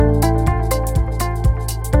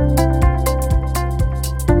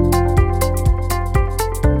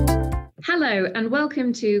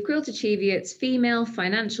welcome to Quilter Cheviot's Female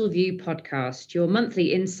Financial View podcast, your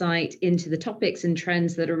monthly insight into the topics and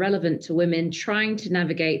trends that are relevant to women trying to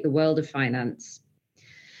navigate the world of finance.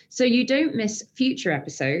 So you don't miss future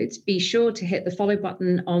episodes, be sure to hit the follow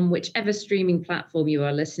button on whichever streaming platform you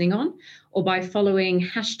are listening on, or by following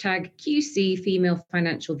hashtag QC Female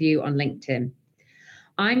Financial View on LinkedIn.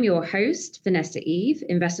 I'm your host, Vanessa Eve,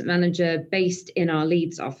 investment manager based in our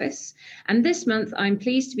Leeds office. And this month, I'm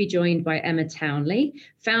pleased to be joined by Emma Townley,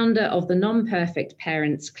 founder of the Non-Perfect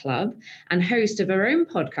Parents Club and host of her own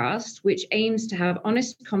podcast, which aims to have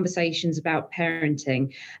honest conversations about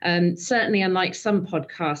parenting. Certainly unlike some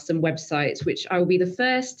podcasts and websites, which I will be the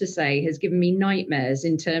first to say has given me nightmares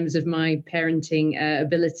in terms of my parenting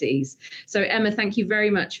abilities. So Emma, thank you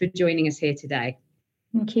very much for joining us here today.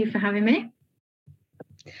 Thank you for having me.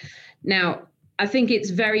 Now, I think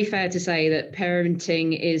it's very fair to say that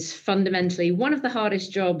parenting is fundamentally one of the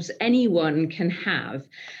hardest jobs anyone can have.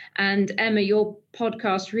 And Emma, your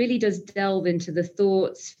podcast really does delve into the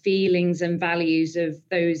thoughts, feelings, and values of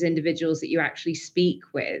those individuals that you actually speak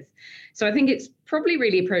with. So I think it's probably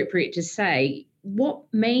really appropriate to say, what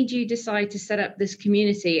made you decide to set up this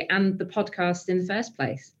community and the podcast in the first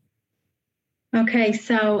place? Okay,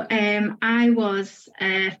 so I was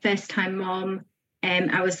a first-time mom.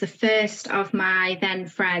 I was the first of my then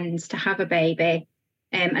friends to have a baby.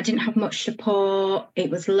 I didn't have much support.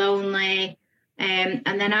 It was lonely. And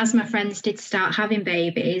then as my friends did start having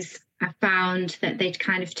babies, I found that they'd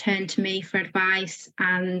kind of turned to me for advice.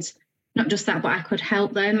 And not just that, but I could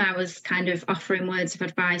help them. I was kind of offering words of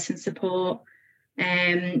advice and support,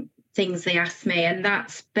 things they asked me. And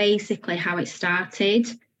that's basically how it started.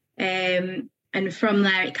 And from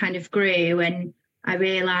there, it kind of grew. And I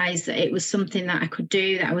realised that it was something that I could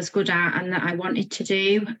do, that I was good at, and that I wanted to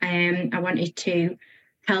do. I wanted to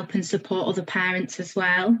help and support other parents as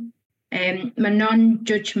well. My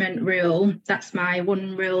non-judgment rule, that's my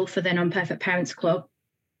one rule for the Non-Perfect Parents Club,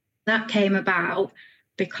 that came about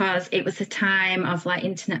because it was a time of like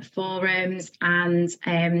internet forums and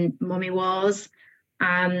mummy wars.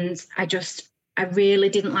 And I really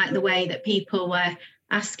didn't like the way that people were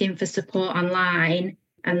asking for support online.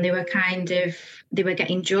 And they were getting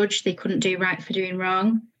judged. They couldn't do right for doing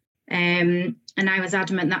wrong. And I was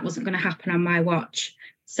adamant that wasn't going to happen on my watch.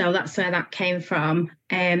 So that's where that came from.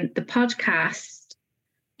 The podcast,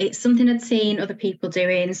 it's something I'd seen other people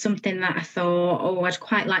doing, something that I thought, I'd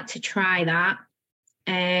quite like to try that.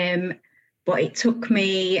 But it took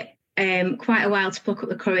me quite a while to pluck up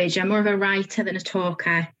the courage. I'm more of a writer than a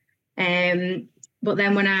talker. But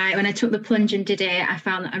then when I took the plunge and did it, I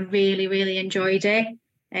found that I really, really enjoyed it.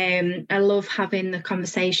 I love having the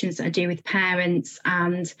conversations that I do with parents,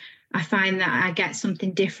 and I find that I get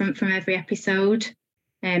something different from every episode.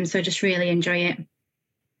 So I just really enjoy it.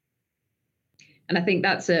 And I think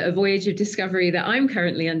that's a voyage of discovery that I'm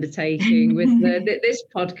currently undertaking with this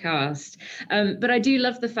podcast. But I do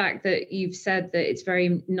love the fact that you've said that it's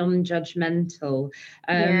very non-judgmental.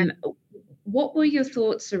 What were your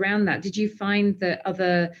thoughts around that? Did you find that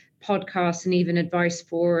other podcasts and even advice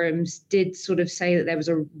forums did sort of say that there was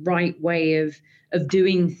a right way of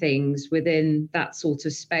doing things within that sort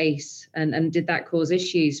of space? And did that cause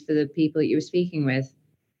issues for the people that you were speaking with?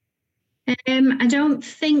 I don't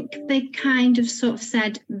think they kind of sort of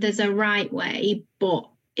said there's a right way, but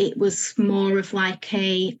it was more of like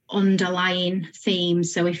a underlying theme.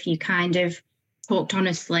 So if you kind of talked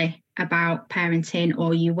honestly about parenting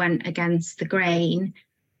or you went against the grain,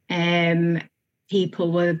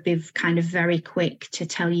 people were kind of very quick to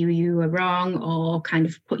tell you were wrong or kind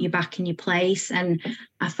of put you back in your place. And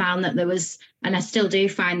I found that there was, and I still do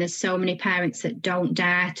find there's so many parents that don't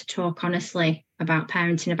dare to talk honestly about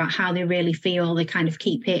parenting, about how they really feel. They kind of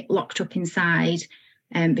keep it locked up inside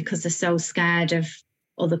because they're so scared of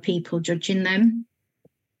other people judging them.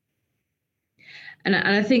 And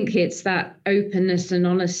I think it's that openness and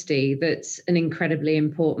honesty that's an incredibly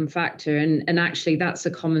important factor. And actually, that's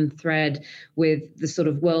a common thread with the sort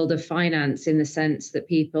of world of finance, in the sense that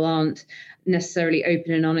people aren't necessarily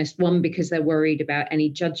open and honest, one, because they're worried about any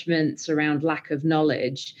judgments around lack of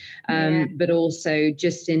knowledge, but also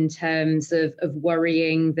just in terms of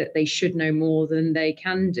worrying that they should know more than they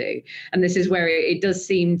can do. And this is where it does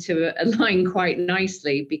seem to align quite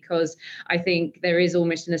nicely, because I think there is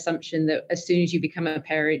almost an assumption that as soon as you become a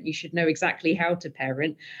parent, you should know exactly how to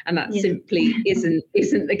parent, and that simply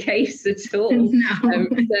isn't the case at all. No.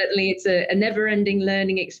 Certainly it's a never-ending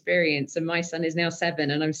learning experience, and my son is now 7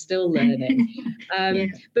 and I'm still learning.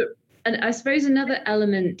 But And I suppose another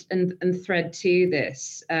element and thread to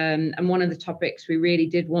this, and one of the topics we really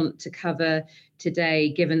did want to cover today,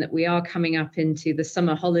 given that we are coming up into the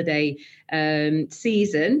summer holiday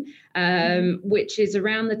season, which is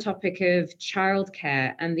around the topic of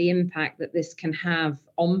childcare and the impact that this can have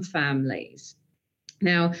on families.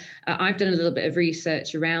 Now, I've done a little bit of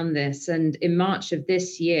research around this, and in March of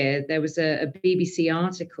this year, there was a BBC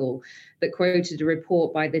article that quoted a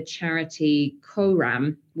report by the charity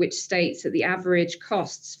CORAM, which states that the average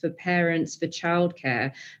costs for parents for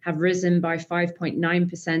childcare have risen by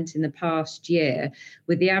 5.9% in the past year,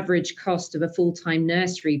 with the average cost of a full-time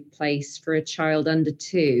nursery place for a child under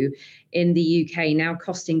 2 in the UK now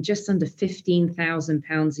costing just under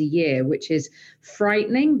 £15,000 a year, which is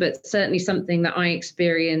frightening, but certainly something that I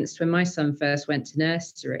experienced when my son first went to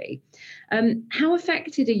nursery. How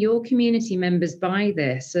affected are your community members by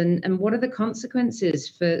this, and what are the consequences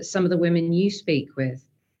for some of the women you speak with?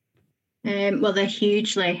 Well, they're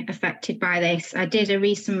hugely affected by this. I did a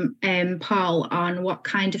recent poll on what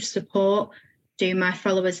kind of support do my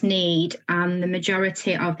followers need, and the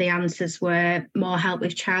majority of the answers were more help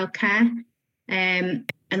with childcare.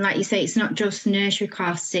 And like you say, it's not just nursery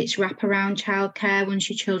costs, it's wraparound childcare once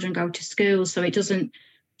your children go to school. So it doesn't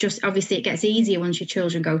just, obviously it gets easier once your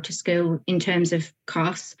children go to school in terms of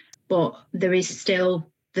costs, but there is still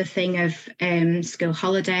the thing of school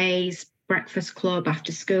holidays, breakfast club,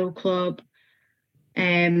 after school club.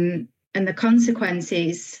 And the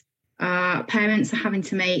consequences are parents are having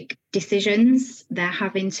to make decisions. They're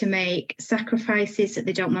having to make sacrifices that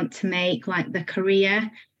they don't want to make, like the career.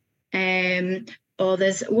 Or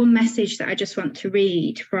there's one message that I just want to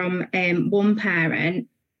read from one parent,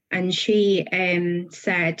 and she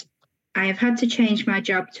said, "I have had to change my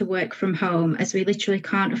job to work from home as we literally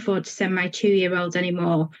can't afford to send my 2-year-old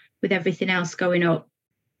anymore with everything else going up.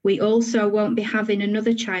 We also won't be having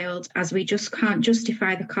another child as we just can't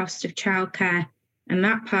justify the cost of childcare. And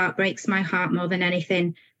that part breaks my heart more than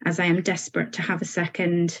anything, as I am desperate to have a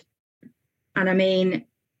second." And I mean,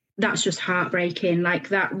 that's just heartbreaking. Like,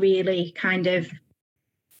 that really kind of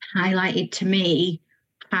highlighted to me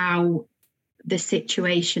how the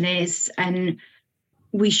situation is. And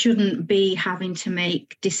we shouldn't be having to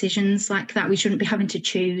make decisions like that. We shouldn't be having to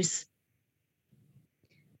choose.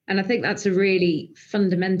 And I think that's a really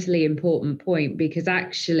fundamentally important point, because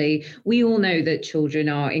actually we all know that children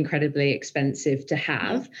are incredibly expensive to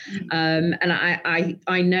have. And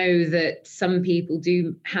I know that some people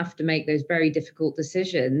do have to make those very difficult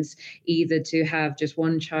decisions, either to have just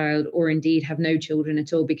one child or indeed have no children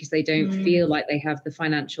at all, because they don't feel like they have the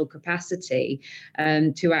financial capacity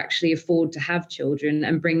to actually afford to have children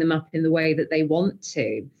and bring them up in the way that they want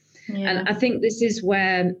to. Yeah. And I think this is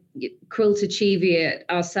where Quilt Achievia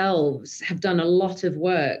ourselves have done a lot of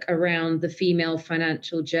work around the female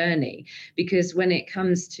financial journey, because when it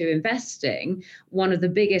comes to investing, one of the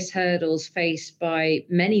biggest hurdles faced by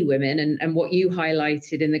many women, and what you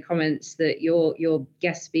highlighted in the comments that your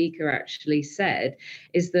guest speaker actually said,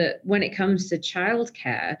 is that when it comes to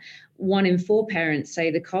childcare, 1 in 4 parents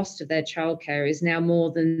say the cost of their childcare is now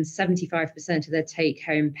more than 75% of their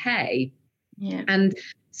take-home pay. Yeah. And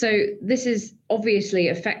so this is obviously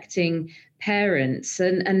affecting parents.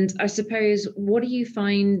 And I suppose, what are you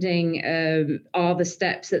finding are the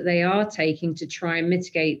steps that they are taking to try and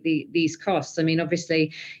mitigate these costs? I mean,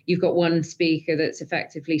 obviously, you've got one speaker that's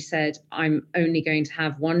effectively said, I'm only going to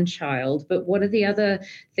have 1 child. But what are the other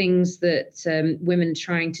things that women are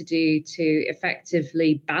trying to do to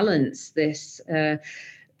effectively balance this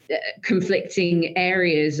conflicting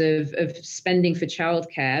areas of spending for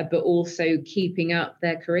childcare, but also keeping up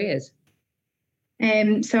their careers?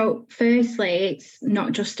 So firstly, it's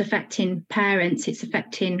not just affecting parents, it's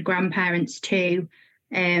affecting grandparents too,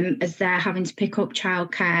 as they're having to pick up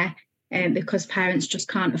childcare because parents just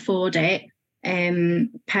can't afford it.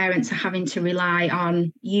 Parents are having to rely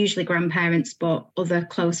on usually grandparents, but other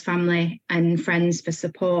close family and friends for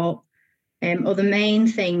support. Or the main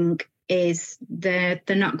thing is they're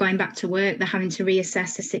not going back to work. They're having to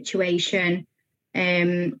reassess the situation.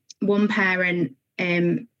 One parent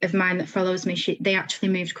of mine that follows me, they actually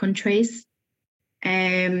moved countries,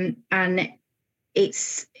 and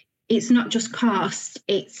it's not just cost.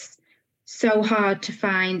 It's so hard to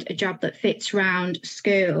find a job that fits around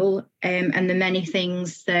school and the many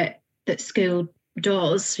things that school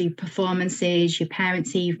does, your performances, your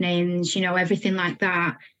parents' evenings, everything like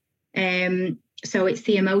that. So it's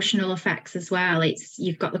the emotional effects as well.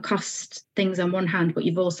 You've got the cost things on one hand, but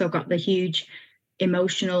you've also got the huge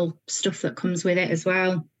emotional stuff that comes with it as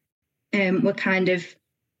well. We're kind of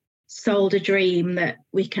sold a dream that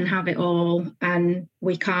we can have it all, and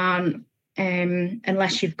we can't.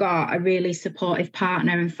 unless you've got a really supportive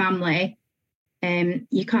partner and family,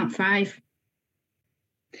 you can't thrive.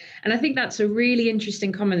 And I think that's a really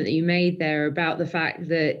interesting comment that you made there about the fact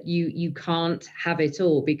that you can't have it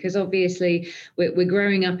all, because obviously we're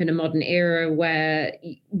growing up in a modern era where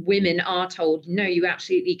women are told, no, you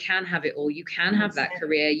absolutely can have it all. You can have that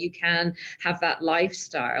career, you can have that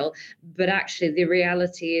lifestyle. But actually the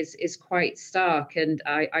reality is quite stark. And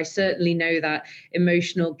I certainly know that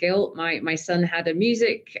emotional guilt. My son had a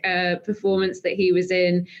music performance that he was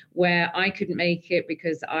in where I couldn't make it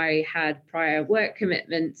because I had prior work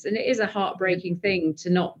commitments. And it is a heartbreaking thing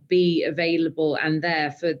to not be available and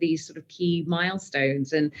there for these sort of key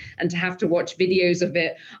milestones, and to have to watch videos of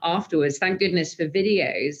it afterwards. Thank goodness for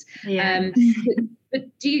videos. Yeah.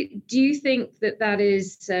 But do you think that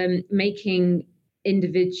is making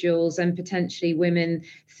individuals and potentially women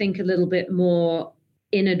think a little bit more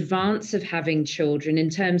in advance of having children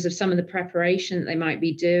in terms of some of the preparation that they might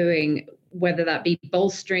be doing, whether that be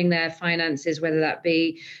bolstering their finances, whether that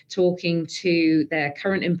be talking to their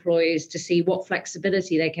current employers to see what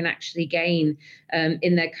flexibility they can actually gain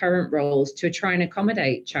in their current roles to try and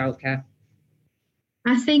accommodate childcare?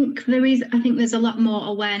 I think there's a lot more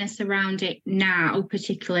awareness around it now,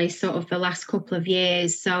 particularly sort of the last couple of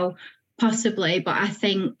years. So possibly, but I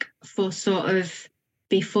think for sort of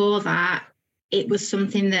before that, it was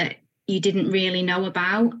something that you didn't really know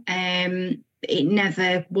about. It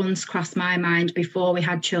never once crossed my mind before we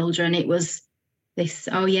had children. It was this,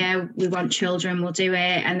 oh yeah, we want children, we'll do it.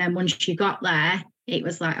 And then once you got there, it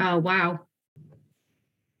was like, oh, wow.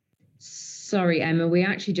 Sorry, Emma, we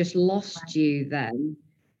actually just lost you then.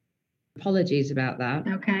 Apologies about that.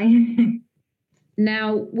 Okay.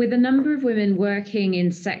 Now, with a number of women working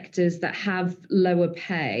in sectors that have lower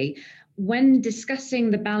pay, when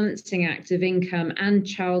discussing the balancing act of income and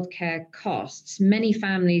childcare costs, many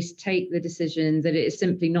families take the decision that it is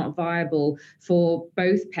simply not viable for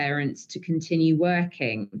both parents to continue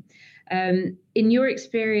working. In your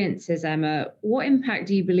experiences, Emma, what impact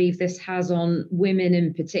do you believe this has on women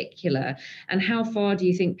in particular? And how far do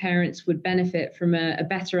you think parents would benefit from a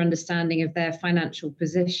better understanding of their financial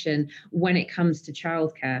position when it comes to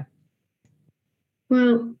childcare?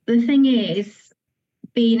 Well, the thing is,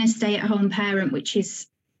 being a stay-at-home parent, which is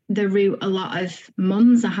the route a lot of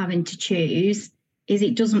mums are having to choose, is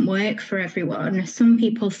it doesn't work for everyone. Some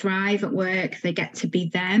people thrive at work. They get to be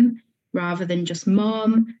them rather than just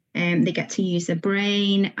mum. They get to use their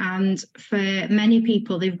brain. And for many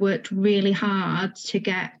people, they've worked really hard to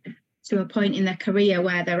get to a point in their career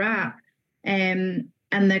where they're at. And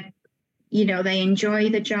they enjoy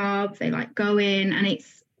the job. They like going, and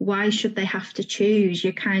it's, why should they have to choose?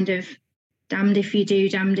 You're kind of damned if you do,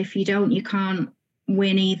 damned if you don't. You can't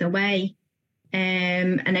win either way.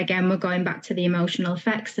 And again, we're going back to the emotional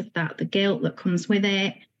effects of that, the guilt that comes with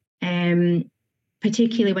it.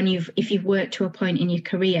 Particularly if you've worked to a point in your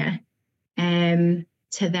career, to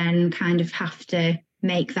then kind of have to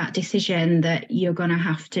make that decision that you're going to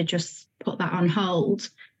have to just put that on hold.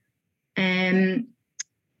 And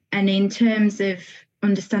in terms of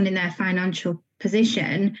understanding their financial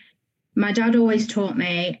position, my dad always taught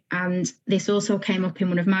me, and this also came up in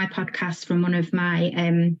one of my podcasts from one of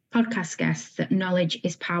my podcast guests, that knowledge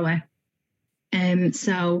is power.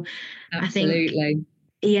 So Absolutely. I think,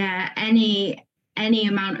 yeah, any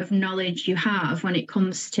amount of knowledge you have when it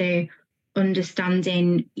comes to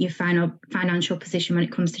understanding your financial position when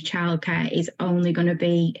it comes to childcare is only going to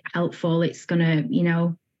be helpful. It's going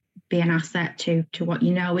to, be an asset to what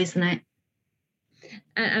you know, isn't it?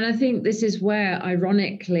 And I think this is where,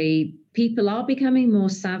 ironically, people are becoming more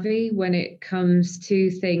savvy when it comes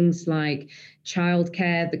to things like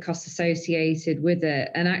childcare, the costs associated with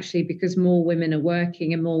it. And actually, because more women are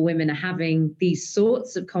working and more women are having these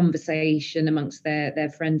sorts of conversation amongst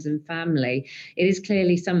their friends and family, it is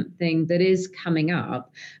clearly something that is coming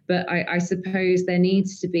up. But I suppose there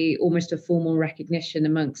needs to be almost a formal recognition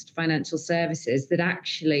amongst financial services that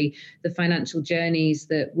actually the financial journeys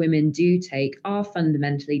that women do take are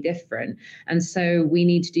fundamentally different. And so we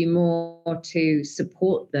need to do more to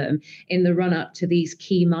support them in the run up to these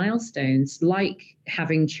key milestones, like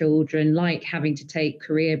having children, like having to take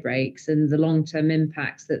career breaks, and the long-term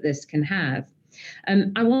impacts that this can have.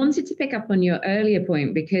 I wanted to pick up on your earlier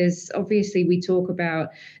point, because obviously we talk about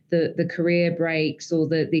the career breaks or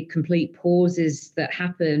the complete pauses that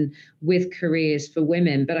happen with careers for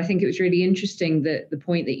women. But I think it was really interesting that the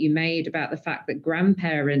point that you made about the fact that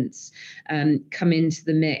grandparents come into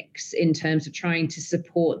the mix in terms of trying to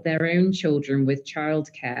support their own children with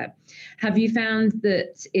childcare. Have you found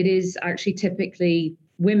that it is actually typically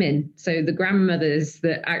women, so the grandmothers,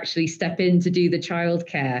 that actually step in to do the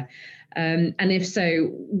childcare? And if so,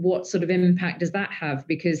 what sort of impact does that have?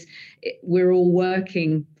 Because we're all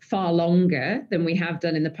working far longer than we have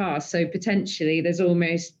done in the past. So potentially there's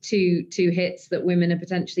almost two hits that women are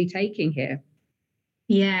potentially taking here.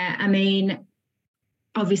 Yeah, I mean,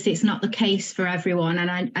 obviously it's not the case for everyone.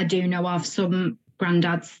 And I do know of some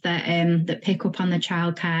granddads that pick up on the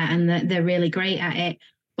childcare and that they're really great at it.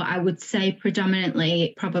 But I would say predominantly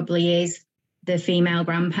it probably is the female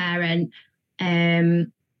grandparent.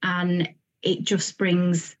 And it just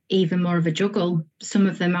brings even more of a juggle. Some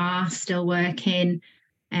of them are still working.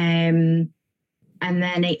 And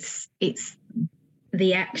then it's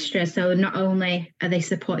the extra. So not only are they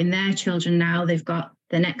supporting their children now, they've got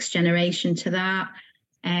the next generation to that.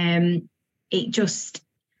 And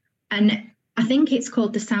I think it's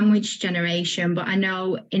called the sandwich generation, but I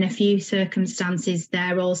know in a few circumstances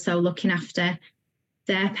they're also looking after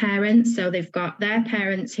their parents. So they've got their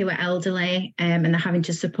parents who are elderly, and they're having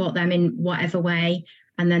to support them in whatever way.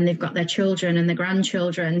 And then they've got their children and the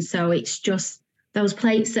grandchildren. So it's just those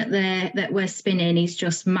plates that we're spinning is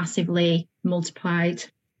just massively multiplied.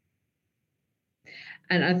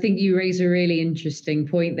 And I think you raise a really interesting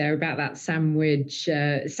point there about that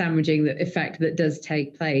sandwiching the effect that does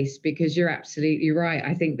take place, because you're absolutely right.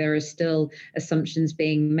 I think there are still assumptions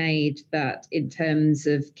being made that in terms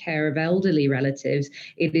of care of elderly relatives,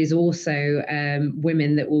 it is also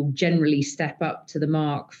women that will generally step up to the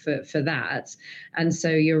mark for that. And so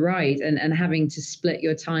you're right. And having to split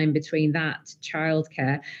your time between that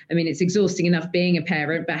childcare, I mean, it's exhausting enough being a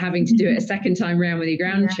parent, but having to do it a second time around with your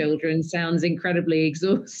grandchildren sounds incredibly exhausting,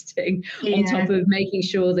 on top of making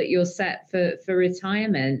sure that you're set for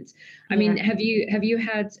retirement. I mean, have you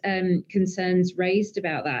had concerns raised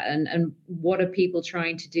about that, and what are people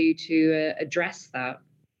trying to do to address that?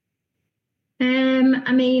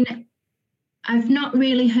 I mean, I've not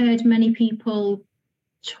really heard many people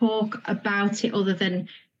talk about it other than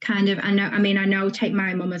kind of, I know, take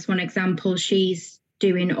my mum as one example. She's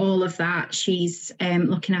doing all of that. She's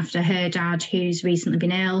looking after her dad who's recently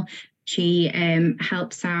been ill. She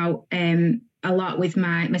helps out a lot with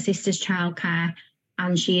my sister's childcare,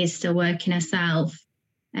 and she is still working herself.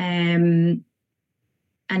 And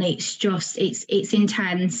it's just it's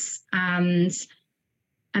intense, and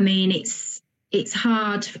I mean it's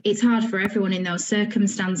hard for everyone in those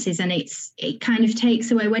circumstances, and it kind of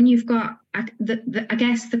takes away when you've got I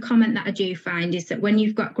guess the comment that I do find is that when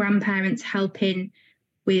you've got grandparents helping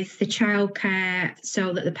with the childcare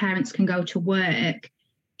so that the parents can go to work,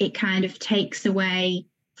 it kind of takes away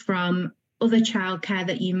from other childcare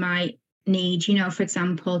that you might need, for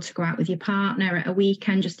example, to go out with your partner at a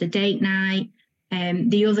weekend, just a date night,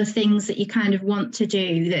 the other things that you kind of want to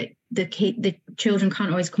do that the children can't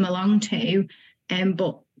always come along to,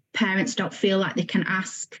 but parents don't feel like they can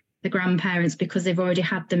ask the grandparents because they've already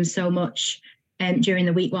had them so much during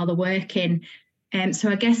the week while they're working. So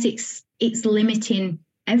I guess it's limiting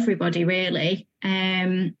everybody really,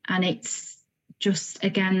 and it's just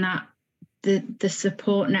again that the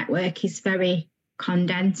support network is very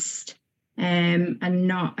condensed and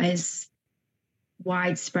not as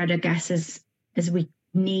widespread, I guess, as we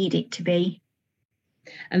need it to be.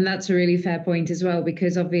 And that's a really fair point as well,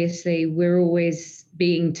 because obviously we're always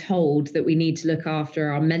being told that we need to look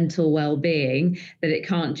after our mental well-being, that it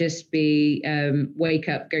can't just be wake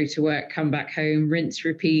up, go to work, come back home, rinse,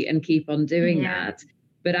 repeat, and keep on doing that.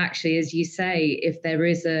 But actually, as you say, if there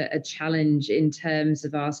is a challenge in terms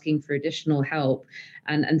of asking for additional help,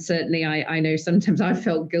 and certainly I know sometimes I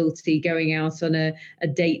felt guilty going out on a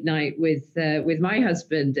date night with my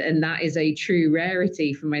husband, and that is a true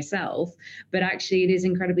rarity for myself. But actually, it is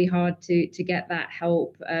incredibly hard to get that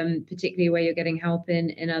help, particularly where you're getting help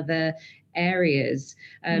in other areas.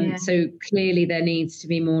 So clearly there needs to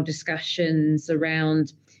be more discussions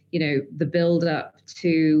around the build up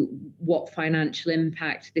to what financial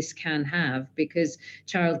impact this can have, because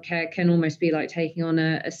childcare can almost be like taking on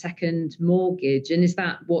a second mortgage. And is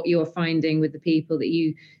that what you're finding with the people that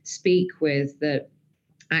you speak with, that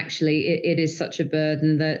actually it is such a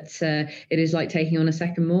burden that it is like taking on a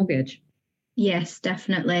second mortgage? Yes,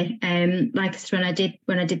 definitely. Like I said,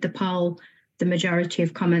 when I did the poll, the majority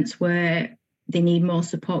of comments were they need more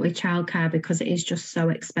support with childcare because it is just so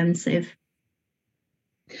expensive.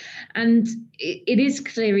 And it is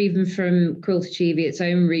clear, even from Quilt Achieve's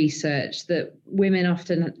own research, that women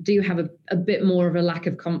often do have a bit more of a lack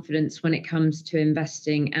of confidence when it comes to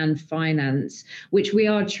investing and finance, which we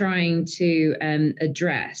are trying to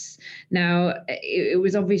address. Now, it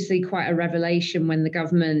was obviously quite a revelation when the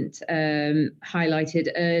government highlighted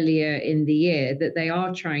earlier in the year that they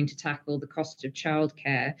are trying to tackle the cost of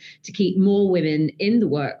childcare to keep more women in the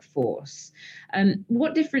workforce.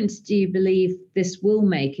 What difference do you believe this will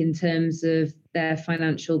make in terms of their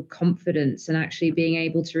financial confidence and actually being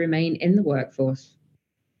able to remain in the workforce?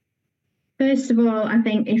 First of all, I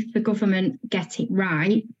think if the government get it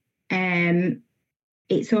right,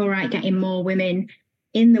 it's all right getting more women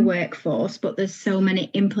in the workforce, but there's so many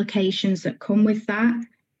implications that come with that.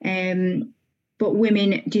 But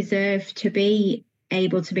women deserve to be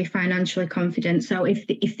able to be financially confident. So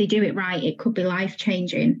if they do it right, it could be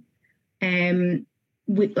life-changing.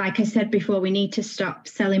 Like I said before, we need to stop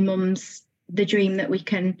selling mums the dream that we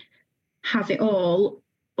can have it all,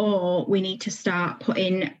 or we need to start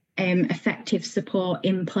putting effective support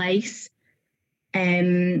in place.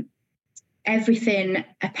 Everything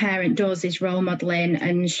a parent does is role modelling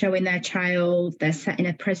and showing their child, they're setting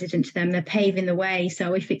a precedent to them, they're paving the way.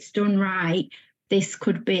 So if it's done right, this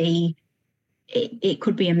could be, it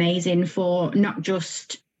could be amazing for not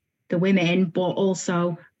just the women, but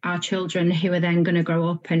also our children who are then going to grow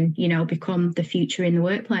up and, become the future in the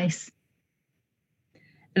workplace.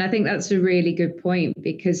 And I think that's a really good point,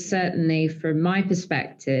 because certainly from my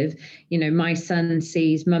perspective, my son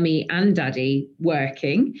sees mummy and daddy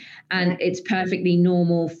working, and it's perfectly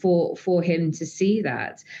normal for him to see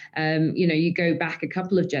that. You go back a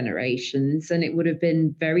couple of generations and it would have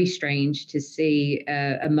been very strange to see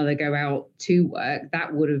a mother go out to work.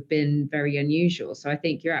 That would have been very unusual. So I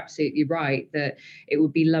think you're absolutely right that it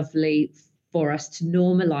would be lovely for us to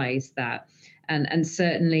normalize that. And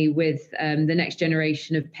certainly with the next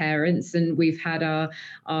generation of parents, and we've had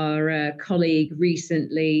our colleague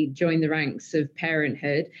recently join the ranks of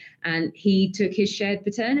parenthood, and he took his shared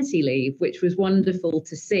paternity leave, which was wonderful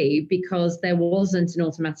to see, because there wasn't an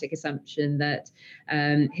automatic assumption that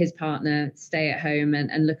his partner stay at home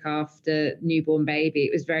and look after newborn baby.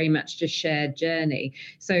 It was very much just shared journey.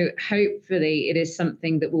 So hopefully it is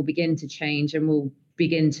something that will begin to change and will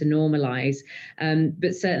begin to normalize.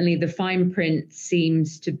 But certainly the fine print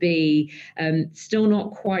seems to be still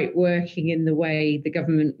not quite working in the way the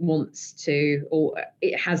government wants to, or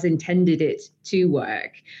it has intended it to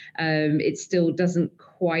work. It still doesn't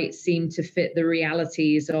quite seem to fit the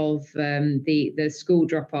realities of the school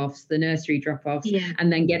drop-offs, the nursery drop-offs,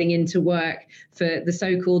 and then getting into work for the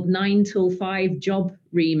so-called 9 till 5 job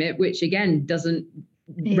remit, which again doesn't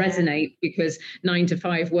resonate, because 9 to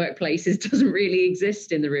 5 workplaces doesn't really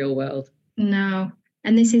exist in the real world. No,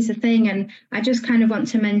 and this is the thing, and I just kind of want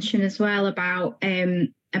to mention as well about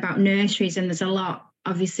nurseries, and there's a lot.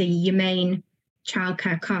 Obviously, your main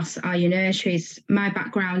childcare costs are your nurseries. My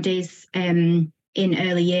background is in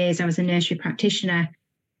early years. I was a nursery practitioner,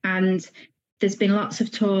 and there's been lots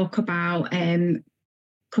of talk about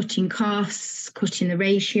cutting costs, cutting the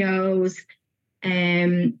ratios,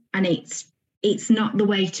 and it's not the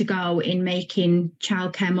way to go in making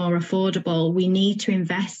childcare more affordable. We need to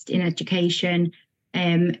invest in education.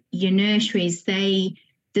 Your nurseries,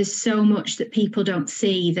 there's so much that people don't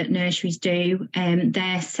see that nurseries do.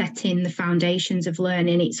 They're setting the foundations of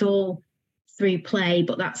learning. It's all through play,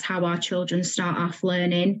 but that's how our children start off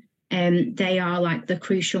learning. They are like the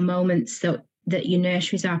crucial moments that your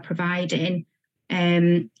nurseries are providing.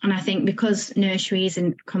 And I think because nursery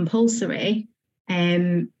isn't compulsory,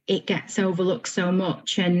 it gets overlooked so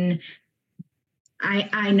much. And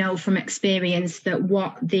I know from experience that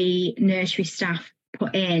what the nursery staff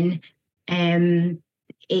put in,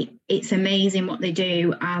 it's amazing what they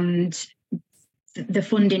do, and the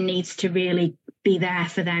funding needs to really be there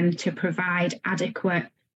for them to provide adequate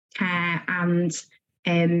care and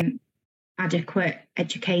adequate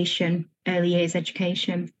education, early years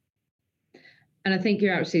education. And I think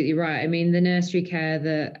you're absolutely right. I mean, the nursery care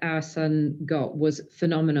that our son got was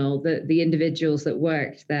phenomenal. The individuals that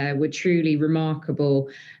worked there were truly remarkable.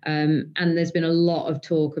 And there's been a lot of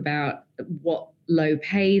talk about what low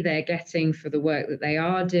pay they're getting for the work that they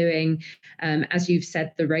are doing. As you've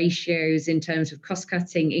said, the ratios in terms of cost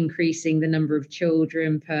cutting, increasing the number of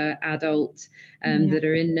children per adult that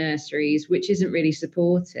are in nurseries, which isn't really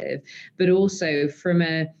supportive. But also from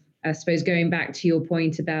I suppose going back to your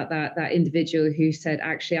point about that individual who said,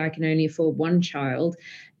 actually, I can only afford one child.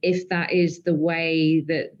 if that is the way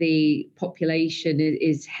that the population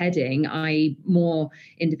is heading, i.e. more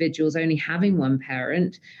individuals only having one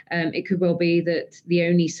parent, it could well be that the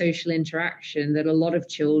only social interaction that a lot of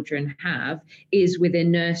children have is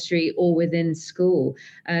within nursery or within school.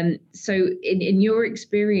 So in your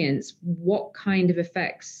experience, what kind of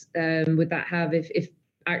effects would that have if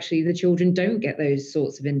actually the children don't get those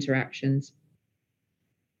sorts of interactions?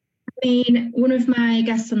 I mean, one of my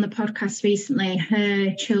guests on the podcast recently,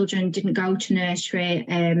 her children didn't go to nursery.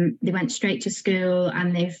 They went straight to school,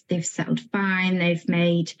 and they've settled fine. They've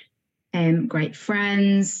made great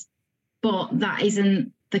friends, but that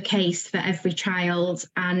isn't the case for every child.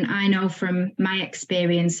 And I know from my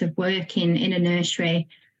experience of working in a nursery,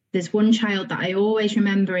 there's one child that I always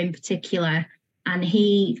remember in particular, and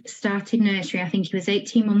he started nursery, I think he was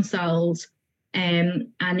 18 months old, and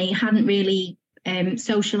he hadn't really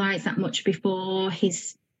socialised that much before.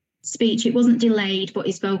 His speech, it wasn't delayed, but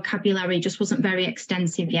his vocabulary just wasn't very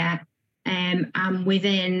extensive yet. And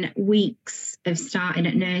within weeks of starting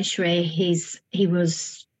at nursery, he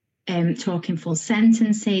was talking full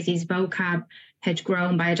sentences. His vocab had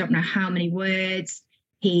grown by I don't know how many words.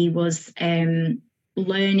 He was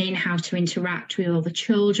learning how to interact with other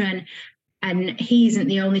children. And he isn't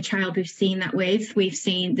the only child we've seen that with.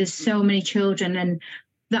 There's so many children, and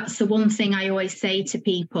that's the one thing I always say to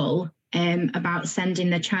people about sending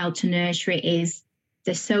their child to nursery is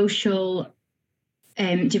the social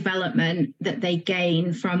development that they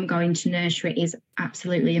gain from going to nursery is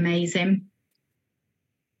absolutely amazing.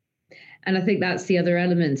 And I think that's the other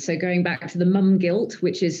element. So going back to the mum guilt,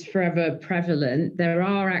 which is forever prevalent, there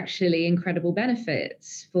are actually incredible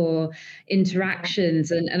benefits for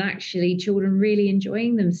interactions and actually children really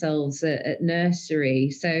enjoying themselves at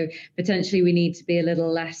nursery. So potentially we need to be a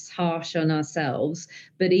little less harsh on ourselves,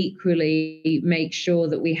 but equally make sure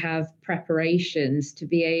that we have preparations to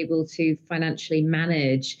be able to financially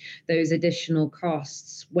manage those additional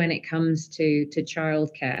costs when it comes to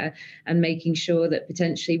childcare, and making sure that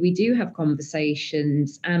potentially we do have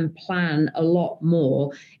conversations and plan a lot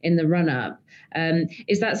more in the run up.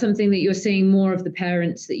 Is that something that you're seeing more of the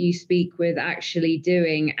parents that you speak with actually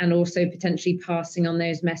doing, and also potentially passing on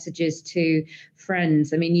those messages to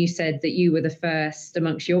friends? I mean, you said that you were the first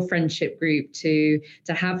amongst your friendship group to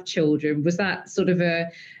have children. Was that sort of a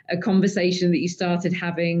conversation that you started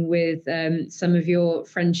having with some of your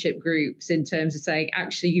friendship groups in terms of saying,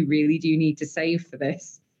 actually, you really do need to save for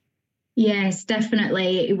this? Yes,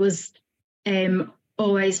 definitely. It was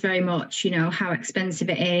always very much, how expensive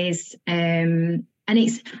it is. And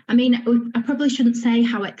I probably shouldn't say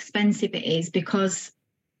how expensive it is, because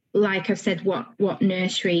like I've said, what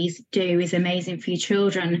nurseries do is amazing for your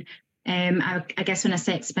children. I guess when I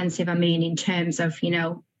say expensive, I mean in terms of,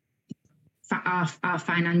 our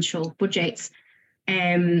financial budgets.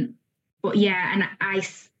 But yeah, and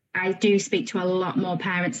I do speak to a lot more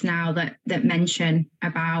parents now that mention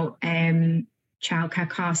about childcare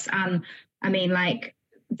costs. And I mean, like,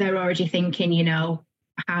 they're already thinking,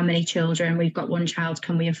 how many children? We've got one child,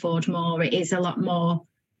 can we afford more? It is a lot more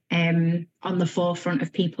on the forefront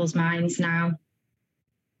of people's minds now.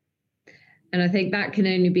 And I think that can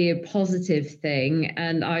only be a positive thing.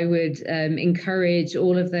 And I would encourage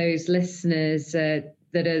all of those listeners that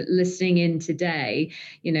are listening in today,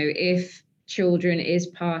 if children is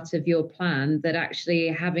part of your plan, that actually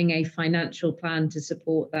having a financial plan to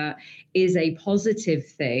support that is a positive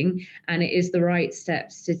thing, and it is the right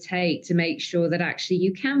steps to take to make sure that actually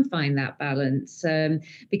you can find that balance,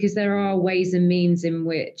 because there are ways and means in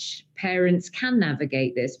which parents can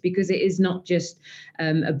navigate this, because it is not just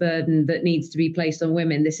a burden that needs to be placed on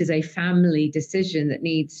women. This is a family decision that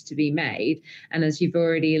needs to be made. And as you've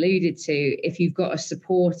already alluded to, if you've got a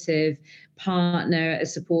supportive partner, a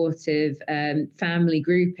supportive family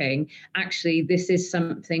grouping, actually this is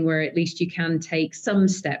something where at least you can take some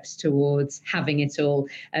steps towards having it all,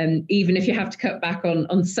 even if you have to cut back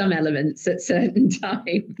on some elements at certain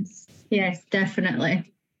times. Yes,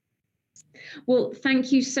 definitely. Well,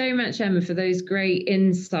 thank you so much, Emma, for those great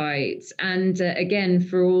insights. And again,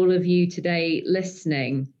 for all of you today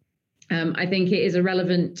listening, I think it is a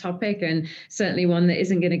relevant topic, and certainly one that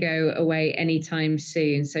isn't going to go away anytime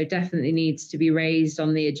soon. So definitely needs to be raised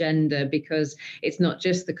on the agenda, because it's not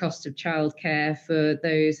just the cost of childcare for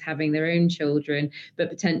those having their own children, but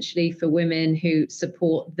potentially for women who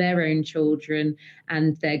support their own children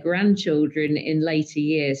and their grandchildren in later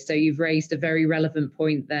years. So you've raised a very relevant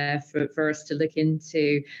point there for us to look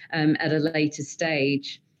into at a later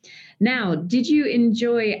stage. Now, did you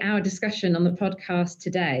enjoy our discussion on the podcast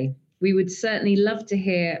today? We would certainly love to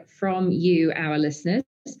hear from you, our listeners.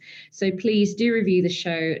 So please do review the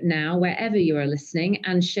show now, wherever you are listening,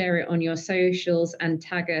 and share it on your socials and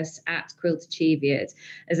tag us at Quiltachieveit.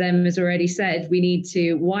 As Emma's already said, we need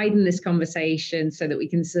to widen this conversation so that we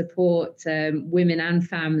can support women and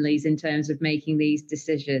families in terms of making these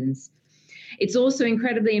decisions. It's also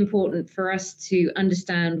incredibly important for us to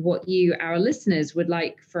understand what you, our listeners, would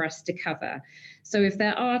like for us to cover. So if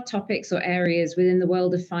there are topics or areas within the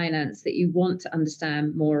world of finance that you want to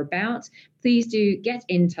understand more about, please do get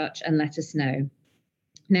in touch and let us know.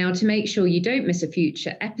 Now, to make sure you don't miss a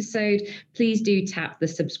future episode, please do tap the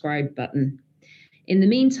subscribe button. In the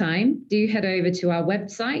meantime, do head over to our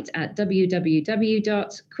website at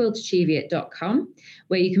www.quiltachieveit.com,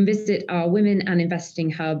 where you can visit our Women and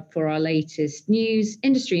Investing Hub for our latest news,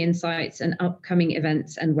 industry insights, and upcoming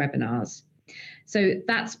events and webinars. So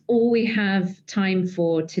that's all we have time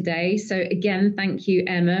for today. So again, thank you,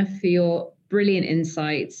 Emma, for your brilliant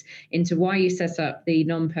insights into why you set up the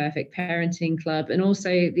Non-Perfect Parenting Club, and also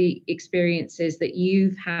the experiences that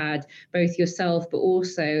you've had, both yourself, but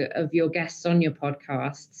also of your guests on your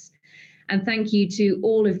podcasts. And thank you to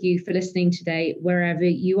all of you for listening today, wherever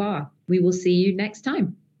you are. We will see you next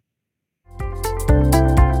time.